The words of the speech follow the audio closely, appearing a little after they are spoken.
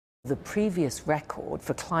The previous record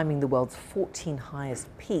for climbing the world's 14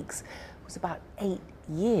 highest peaks was about 8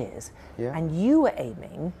 years. Yeah. And you were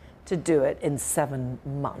aiming to do it in 7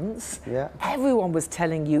 months. Yeah. Everyone was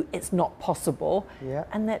telling you it's not possible. Yeah.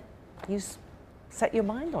 And that you set your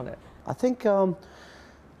mind on it. I think the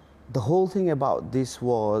whole thing about this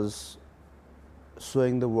was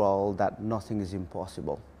showing the world that nothing is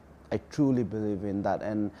impossible. I truly believe in that,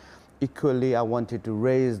 and equally I wanted to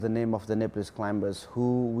raise the name of the Nepalese climbers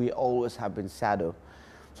who we always have been shadow.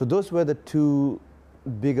 So those were the two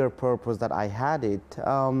bigger purpose that I had it.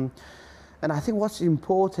 And I think what's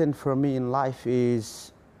important for me in life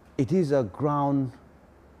is it is a ground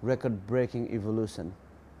record breaking evolution.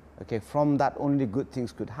 Okay, from that only good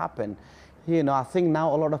things could happen. You know, I think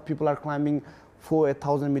now a lot of people are climbing for a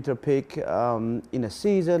 1,000-meter peak in a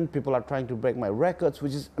season. People are trying to break my records,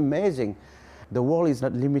 which is amazing. The world is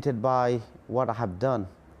not limited by what I have done.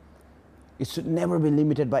 It should never be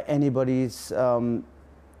limited by anybody's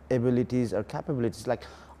abilities or capabilities. Like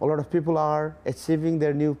a lot of people are achieving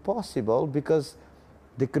their new possible because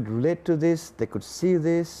they could relate to this, they could see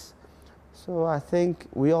this. So I think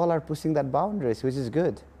we all are pushing that boundaries, which is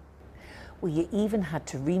good. Well, you even had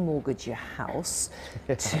to remortgage your house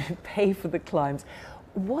to pay for the climbs.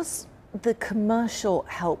 Was the commercial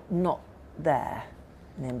help not there,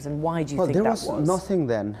 Nims, and why do you think that was? There was nothing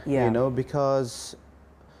then, yeah. You know, because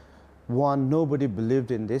one, nobody believed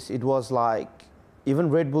in this. It was like, even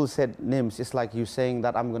Red Bull said, Nims, it's like you saying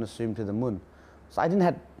that I'm going to swim to the moon. So I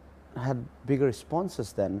didn't had bigger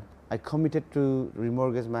responses then. I committed to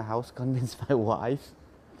remortgage my house, convinced my wife.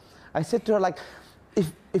 I said to her, like,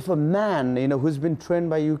 if a man, you know, who's been trained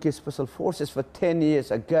by UK Special Forces for 10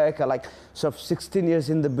 years, a Gurkha, like sort of 16 years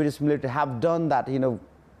in the British military, have done that, you know,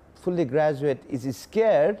 fully graduate, is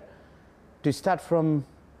scared to start from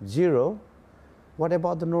zero, what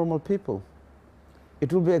about the normal people?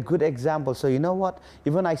 It will be a good example. So you know what,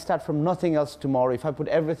 even I start from nothing else tomorrow, if I put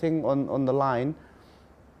everything on the line,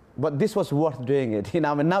 but this was worth doing it, you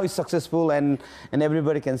know, and now it's successful and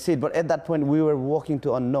everybody can see it. But at that point we were walking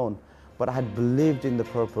to unknown. But I had believed in the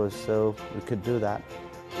purpose, so we could do that.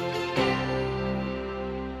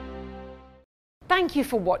 Thank you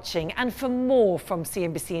for watching, and for more from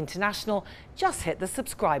CNBC International, just hit the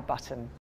subscribe button.